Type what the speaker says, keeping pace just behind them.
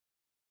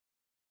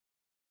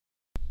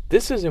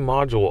This is a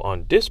module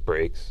on disc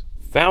brakes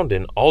found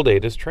in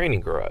ALLDATA's Training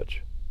Garage.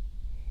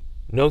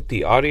 Note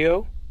the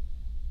audio,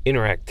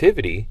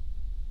 interactivity,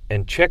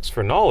 and checks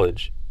for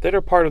knowledge that are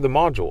part of the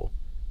module.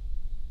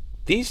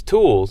 These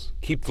tools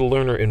keep the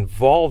learner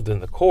involved in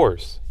the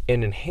course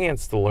and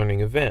enhance the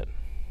learning event.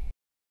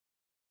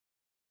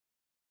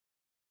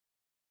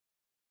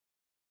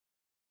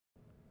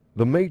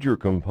 The major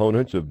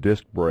components of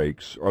disc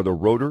brakes are the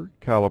rotor,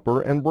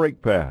 caliper, and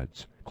brake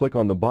pads. Click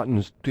on the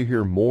buttons to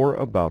hear more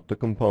about the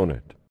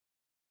component.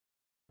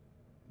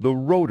 The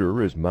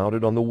rotor is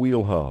mounted on the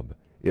wheel hub.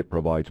 It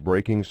provides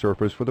braking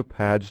surface for the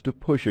pads to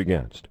push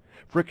against.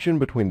 Friction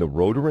between the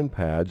rotor and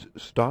pads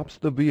stops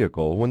the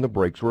vehicle when the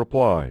brakes are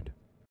applied.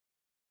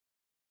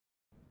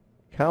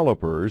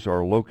 Calipers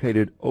are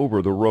located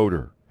over the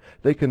rotor.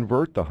 They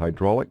convert the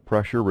hydraulic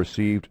pressure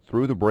received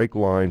through the brake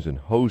lines and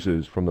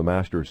hoses from the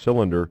master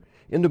cylinder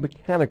into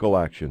mechanical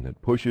action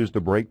that pushes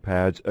the brake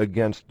pads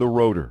against the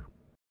rotor.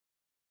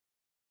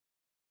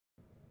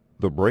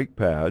 The brake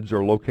pads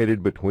are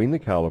located between the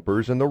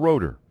calipers and the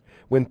rotor.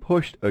 When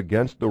pushed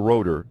against the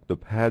rotor, the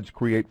pads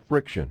create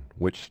friction,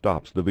 which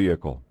stops the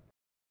vehicle.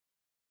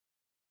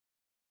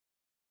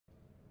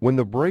 When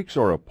the brakes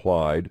are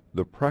applied,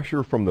 the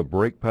pressure from the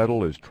brake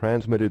pedal is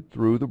transmitted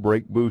through the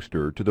brake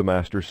booster to the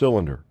master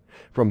cylinder.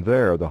 From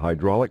there, the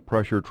hydraulic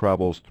pressure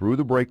travels through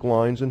the brake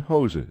lines and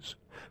hoses.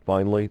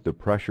 Finally, the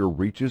pressure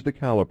reaches the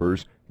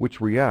calipers, which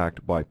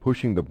react by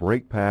pushing the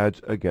brake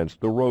pads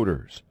against the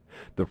rotors.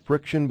 The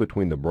friction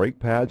between the brake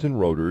pads and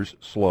rotors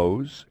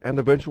slows and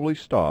eventually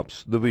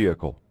stops the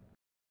vehicle.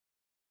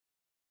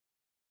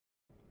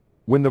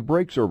 When the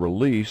brakes are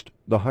released,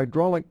 the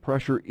hydraulic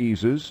pressure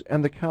eases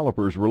and the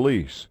calipers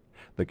release.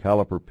 The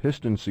caliper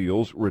piston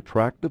seals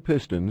retract the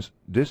pistons,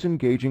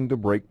 disengaging the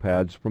brake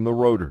pads from the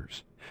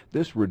rotors.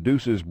 This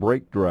reduces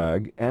brake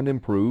drag and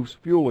improves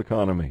fuel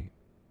economy.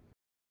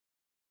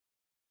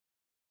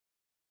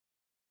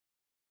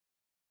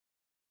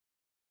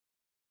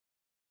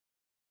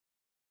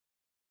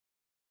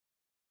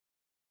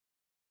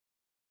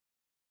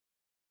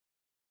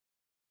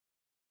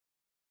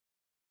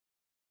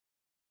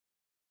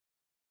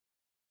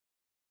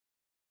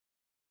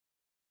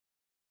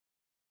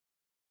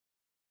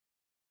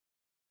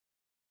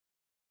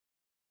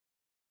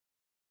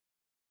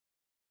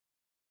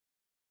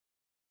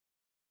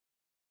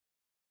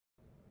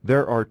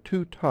 There are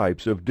two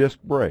types of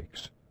disc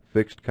brakes,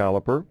 fixed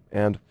caliper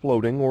and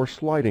floating or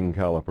sliding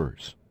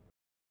calipers.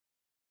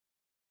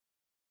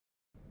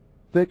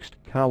 Fixed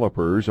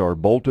calipers are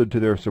bolted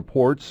to their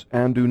supports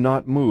and do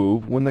not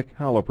move when the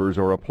calipers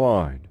are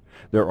applied.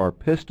 There are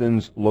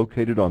pistons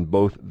located on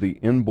both the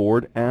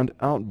inboard and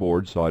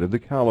outboard side of the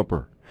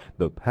caliper.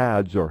 The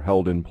pads are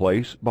held in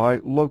place by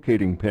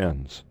locating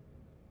pins.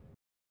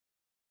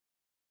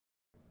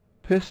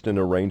 Piston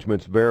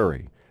arrangements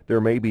vary. There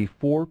may be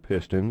 4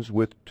 pistons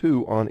with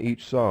 2 on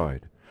each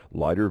side.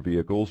 Lighter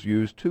vehicles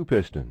use 2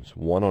 pistons,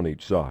 1 on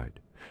each side.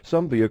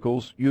 Some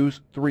vehicles use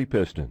 3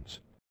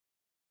 pistons.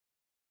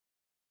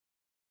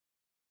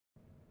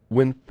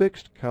 When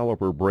fixed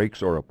caliper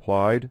brakes are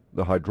applied,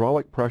 the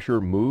hydraulic pressure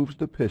moves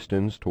the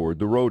pistons toward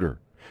the rotor.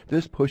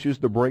 This pushes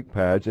the brake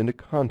pads into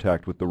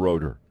contact with the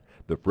rotor.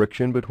 The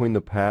friction between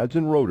the pads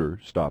and rotor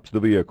stops the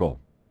vehicle.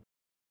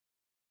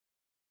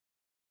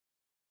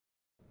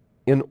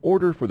 In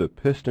order for the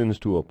pistons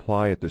to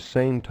apply at the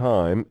same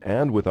time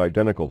and with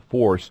identical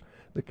force,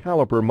 the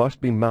caliper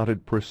must be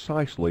mounted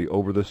precisely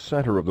over the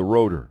center of the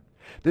rotor.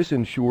 This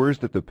ensures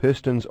that the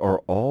pistons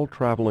are all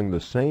traveling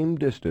the same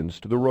distance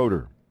to the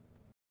rotor.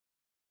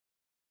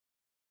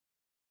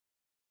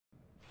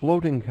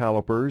 Floating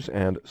calipers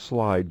and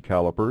slide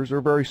calipers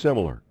are very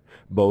similar.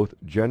 Both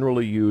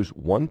generally use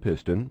 1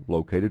 piston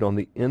located on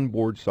the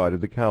inboard side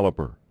of the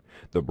caliper.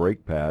 The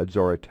brake pads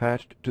are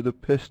attached to the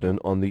piston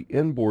on the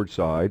inboard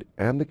side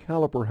and the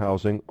caliper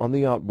housing on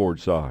the outboard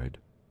side.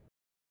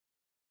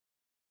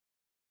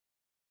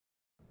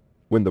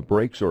 When the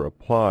brakes are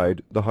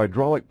applied, the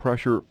hydraulic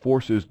pressure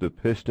forces the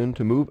piston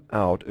to move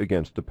out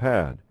against the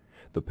pad.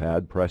 The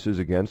pad presses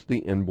against the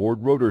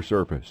inboard rotor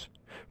surface.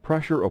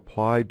 Pressure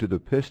applied to the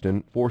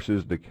piston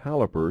forces the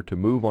caliper to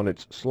move on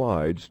its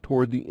slides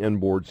toward the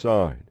inboard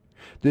side.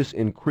 This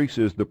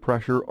increases the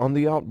pressure on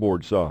the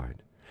outboard side.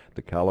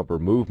 The caliper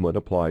movement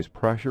applies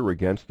pressure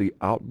against the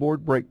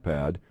outboard brake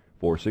pad,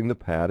 forcing the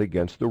pad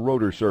against the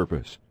rotor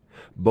surface.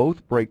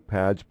 Both brake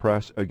pads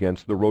press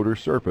against the rotor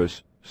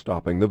surface,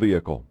 stopping the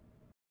vehicle.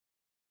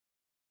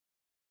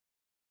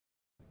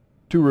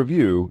 To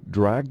review,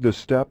 drag the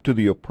step to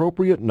the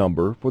appropriate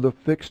number for the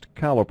fixed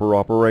caliper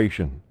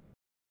operation.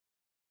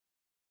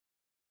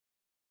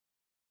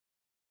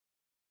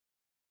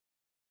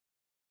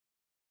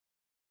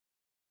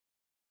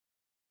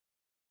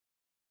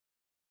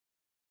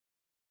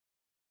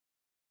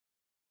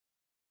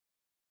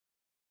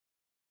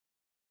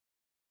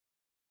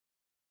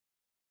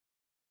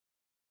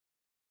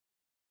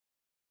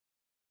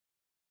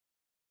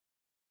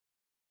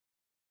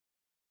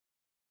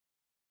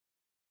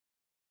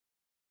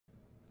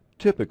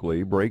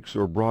 Typically, brakes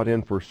are brought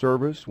in for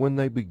service when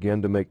they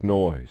begin to make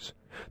noise.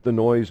 The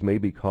noise may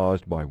be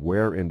caused by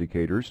wear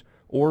indicators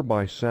or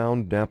by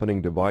sound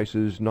dampening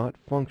devices not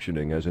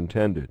functioning as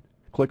intended.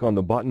 Click on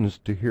the buttons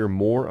to hear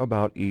more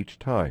about each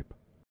type.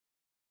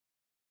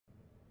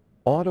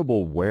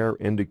 Audible wear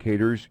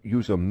indicators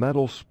use a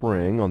metal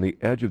spring on the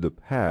edge of the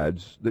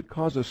pads that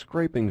cause a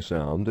scraping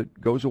sound that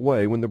goes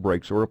away when the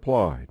brakes are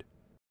applied.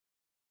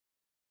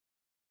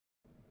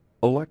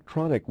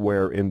 Electronic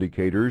wear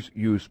indicators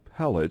use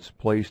pellets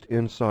placed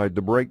inside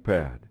the brake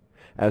pad.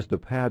 As the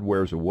pad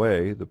wears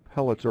away, the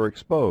pellets are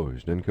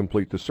exposed and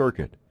complete the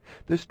circuit.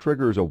 This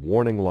triggers a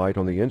warning light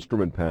on the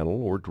instrument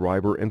panel or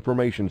driver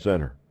information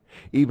center.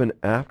 Even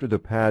after the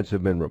pads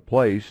have been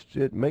replaced,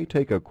 it may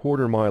take a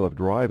quarter-mile of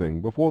driving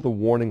before the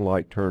warning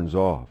light turns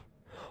off.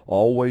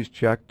 Always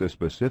check the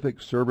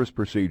specific service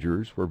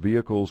procedures for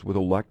vehicles with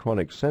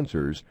electronic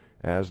sensors,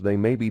 as they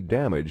may be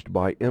damaged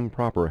by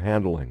improper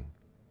handling.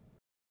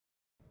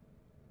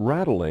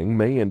 Rattling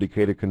may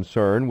indicate a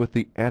concern with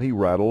the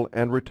anti-rattle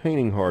and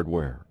retaining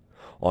hardware.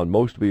 On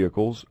most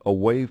vehicles, a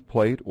wave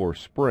plate or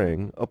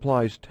spring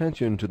applies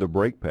tension to the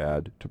brake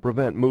pad to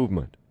prevent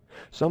movement.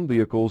 Some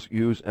vehicles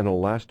use an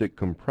elastic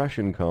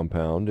compression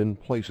compound in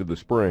place of the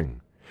spring.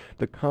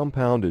 The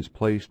compound is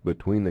placed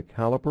between the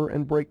caliper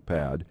and brake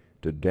pad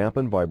to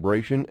dampen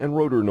vibration and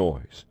rotor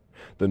noise.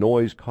 The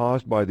noise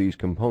caused by these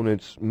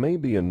components may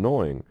be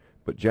annoying,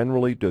 but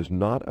generally does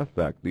not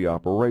affect the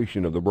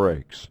operation of the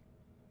brakes.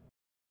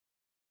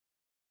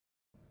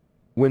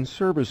 When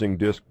servicing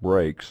disc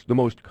brakes, the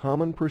most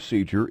common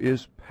procedure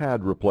is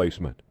pad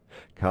replacement.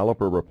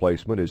 Caliper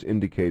replacement is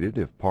indicated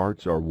if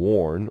parts are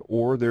worn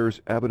or there's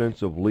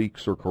evidence of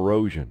leaks or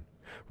corrosion.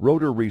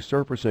 Rotor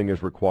resurfacing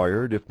is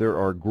required if there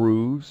are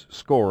grooves,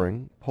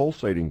 scoring,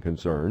 pulsating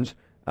concerns,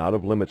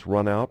 out-of-limits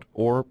runout,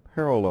 or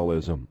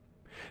parallelism.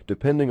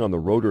 Depending on the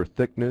rotor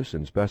thickness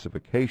and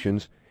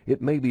specifications,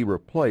 it may be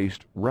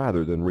replaced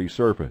rather than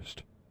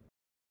resurfaced.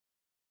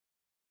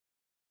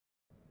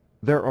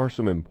 There are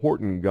some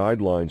important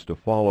guidelines to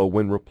follow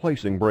when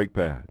replacing brake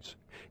pads.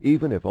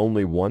 Even if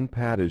only one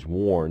pad is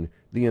worn,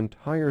 the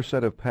entire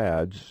set of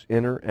pads,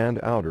 inner and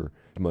outer,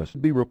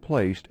 must be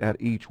replaced at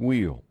each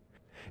wheel.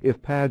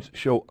 If pads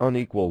show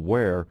unequal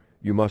wear,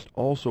 you must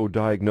also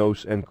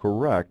diagnose and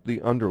correct the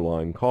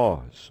underlying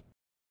cause.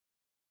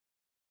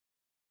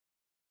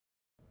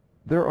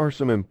 There are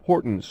some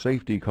important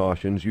safety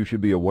cautions you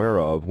should be aware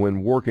of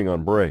when working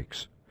on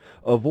brakes.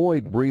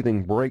 Avoid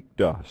breathing brake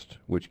dust,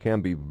 which can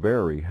be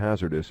very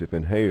hazardous if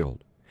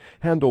inhaled.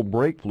 Handle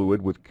brake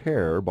fluid with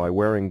care by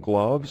wearing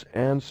gloves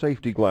and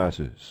safety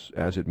glasses,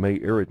 as it may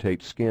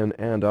irritate skin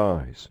and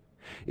eyes.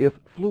 If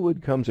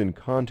fluid comes in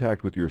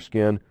contact with your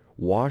skin,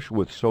 wash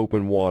with soap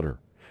and water.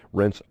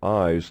 Rinse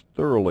eyes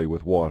thoroughly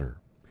with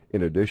water.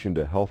 In addition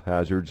to health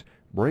hazards,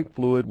 brake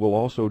fluid will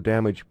also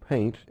damage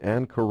paint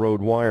and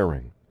corrode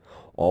wiring.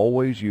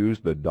 Always use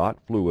the DOT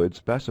fluid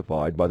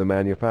specified by the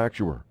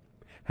manufacturer.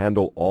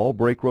 Handle all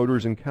brake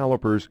rotors and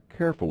calipers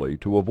carefully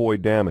to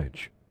avoid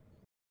damage.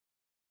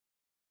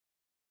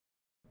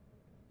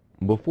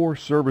 Before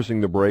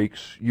servicing the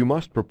brakes, you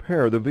must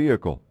prepare the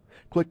vehicle.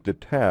 Click the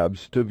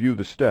tabs to view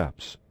the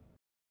steps.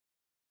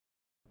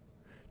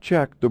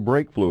 Check the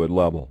brake fluid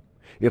level.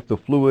 If the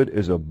fluid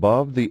is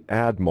above the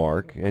add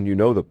mark and you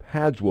know the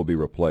pads will be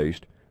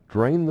replaced,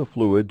 drain the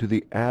fluid to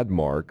the add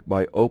mark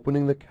by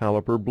opening the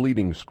caliper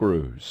bleeding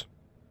screws.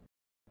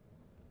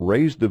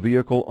 Raise the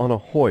vehicle on a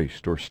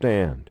hoist or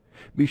stand.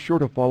 Be sure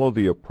to follow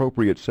the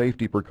appropriate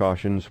safety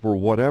precautions for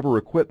whatever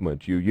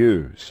equipment you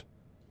use.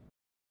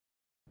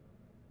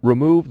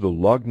 Remove the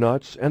lug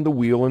nuts and the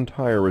wheel and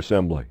tire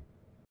assembly.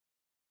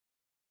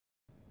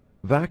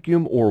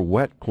 Vacuum or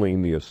wet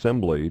clean the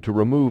assembly to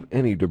remove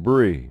any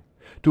debris.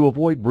 To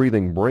avoid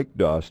breathing brake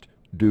dust,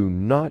 do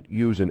not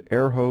use an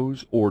air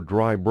hose or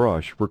dry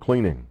brush for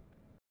cleaning.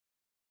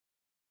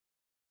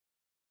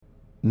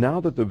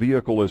 Now that the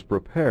vehicle is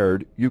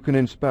prepared, you can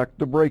inspect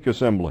the brake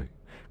assembly.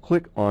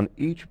 Click on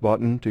each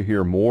button to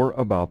hear more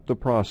about the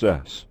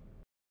process.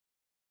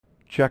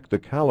 Check the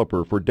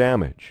caliper for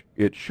damage.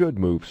 It should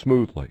move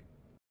smoothly.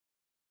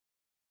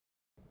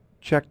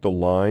 Check the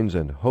lines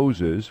and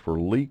hoses for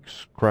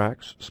leaks,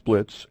 cracks,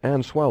 splits,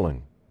 and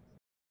swelling.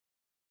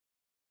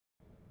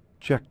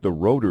 Check the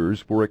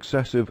rotors for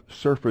excessive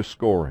surface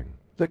scoring,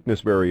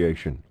 thickness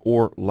variation,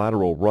 or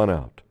lateral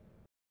runout.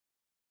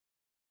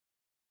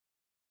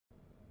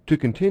 To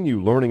continue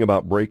learning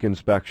about brake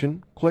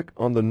inspection, click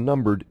on the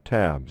numbered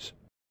tabs.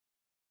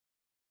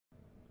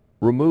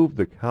 Remove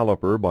the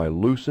caliper by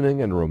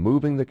loosening and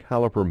removing the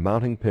caliper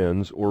mounting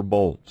pins or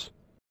bolts.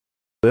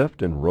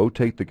 Lift and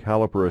rotate the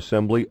caliper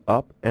assembly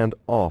up and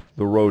off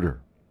the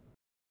rotor.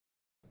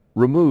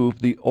 Remove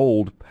the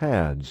old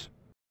pads.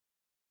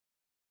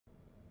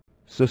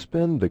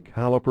 Suspend the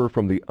caliper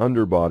from the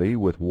underbody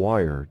with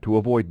wire to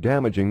avoid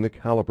damaging the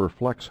caliper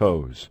flex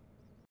hose.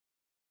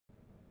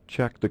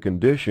 Check the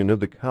condition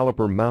of the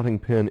caliper mounting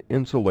pin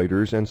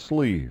insulators and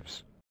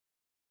sleeves.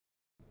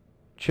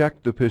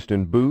 Check the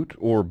piston boot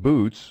or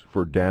boots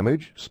for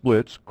damage,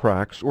 splits,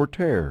 cracks, or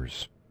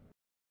tears.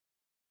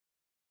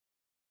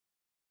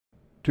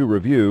 To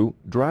review,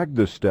 drag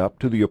the step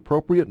to the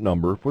appropriate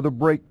number for the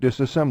brake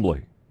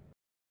disassembly.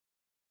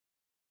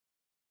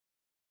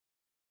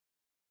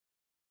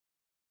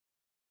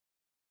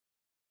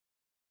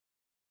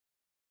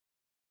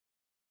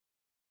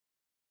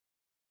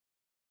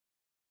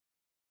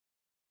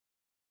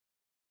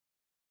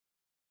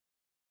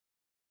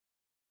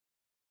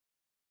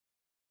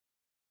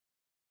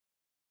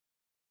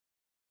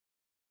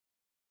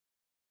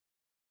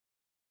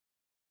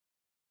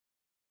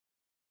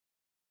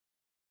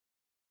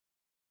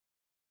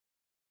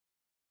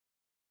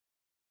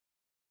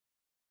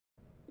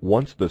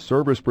 Once the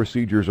service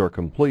procedures are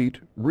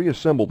complete,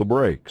 reassemble the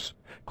brakes.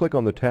 Click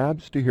on the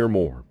tabs to hear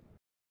more.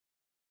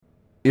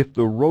 If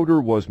the rotor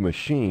was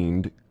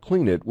machined,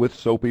 clean it with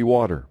soapy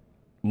water.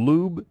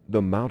 Lube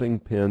the mounting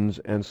pins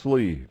and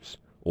sleeves,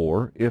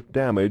 or, if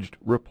damaged,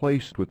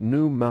 replace with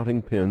new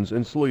mounting pins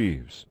and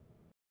sleeves.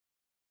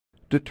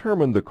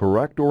 Determine the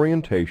correct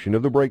orientation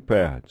of the brake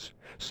pads.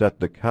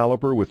 Set the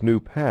caliper with new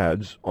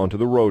pads onto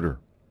the rotor.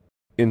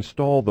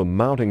 Install the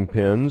mounting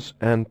pins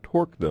and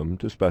torque them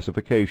to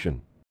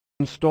specification.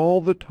 Install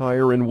the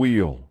tire and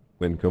wheel.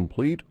 When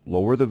complete,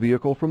 lower the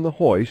vehicle from the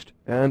hoist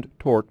and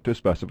torque to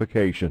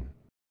specification.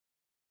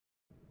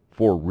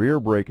 For rear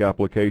brake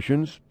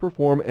applications,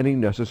 perform any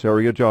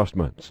necessary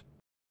adjustments.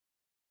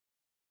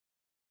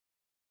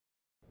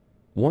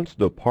 Once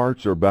the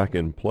parts are back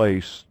in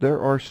place,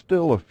 there are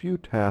still a few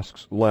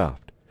tasks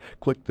left.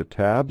 Click the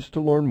tabs to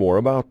learn more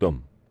about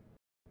them.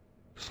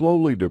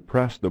 Slowly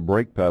depress the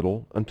brake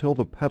pedal until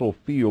the pedal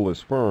feel is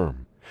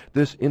firm.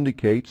 This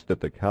indicates that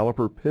the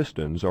caliper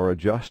pistons are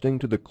adjusting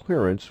to the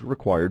clearance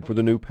required for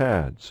the new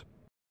pads.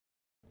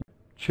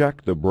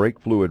 Check the brake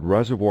fluid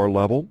reservoir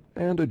level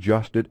and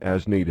adjust it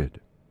as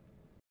needed.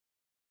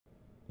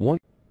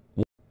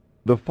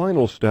 The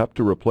final step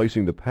to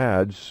replacing the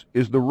pads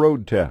is the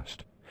road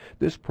test.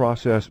 This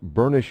process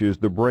burnishes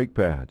the brake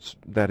pads,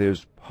 that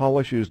is,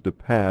 polishes the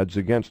pads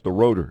against the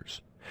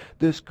rotors.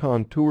 This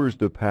contours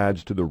the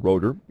pads to the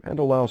rotor and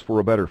allows for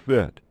a better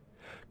fit.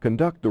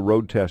 Conduct the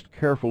road test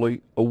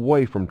carefully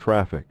away from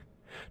traffic.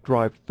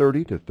 Drive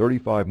 30 to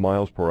 35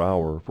 miles per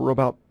hour for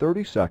about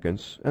 30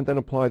 seconds and then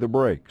apply the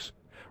brakes.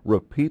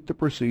 Repeat the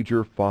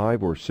procedure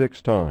 5 or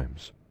 6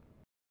 times.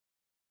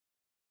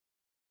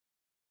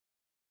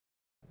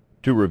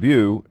 To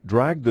review,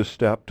 drag the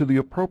step to the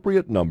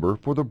appropriate number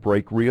for the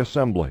brake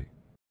reassembly.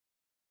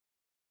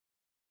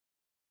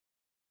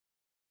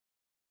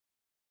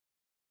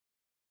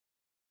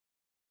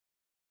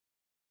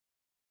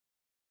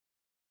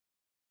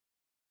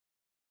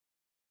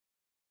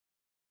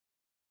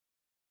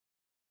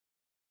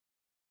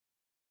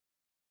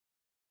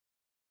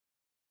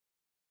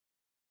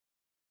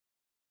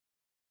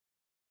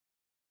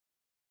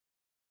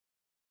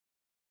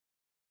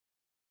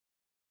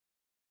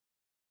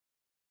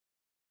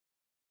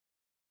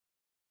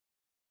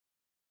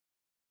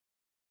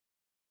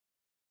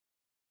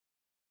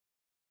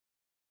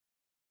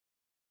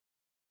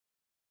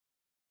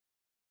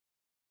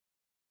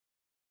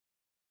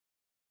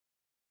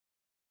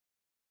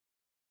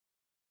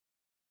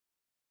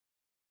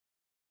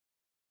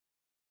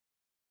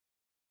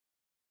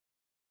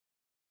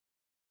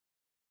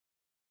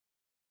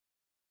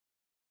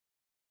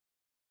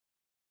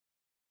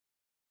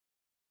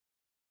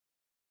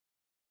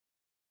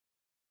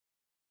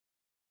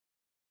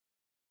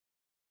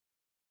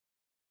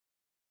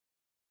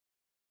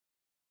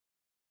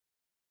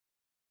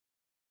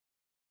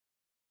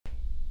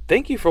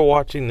 Thank you for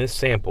watching this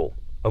sample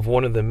of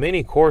one of the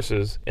many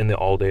courses in the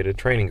ALLDATA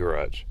Training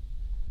Garage.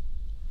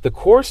 The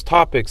course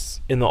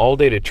topics in the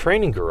ALLDATA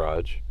Training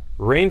Garage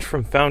range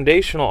from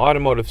foundational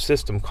automotive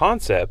system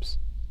concepts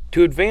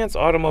to advanced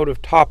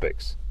automotive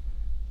topics,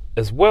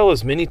 as well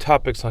as many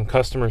topics on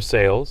customer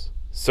sales,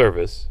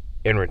 service,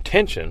 and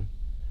retention,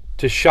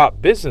 to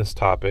shop business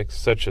topics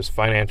such as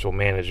financial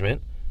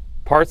management,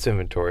 parts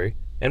inventory,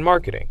 and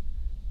marketing.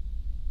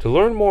 To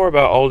learn more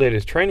about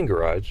ALLDATA's Training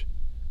Garage,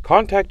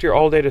 contact your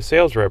ALLDATA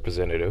sales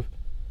representative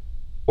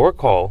or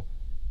call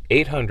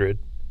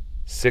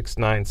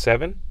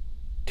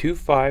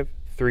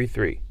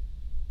 800-697-2533.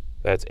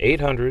 That's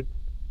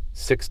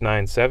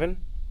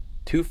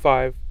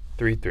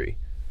 800-697-2533.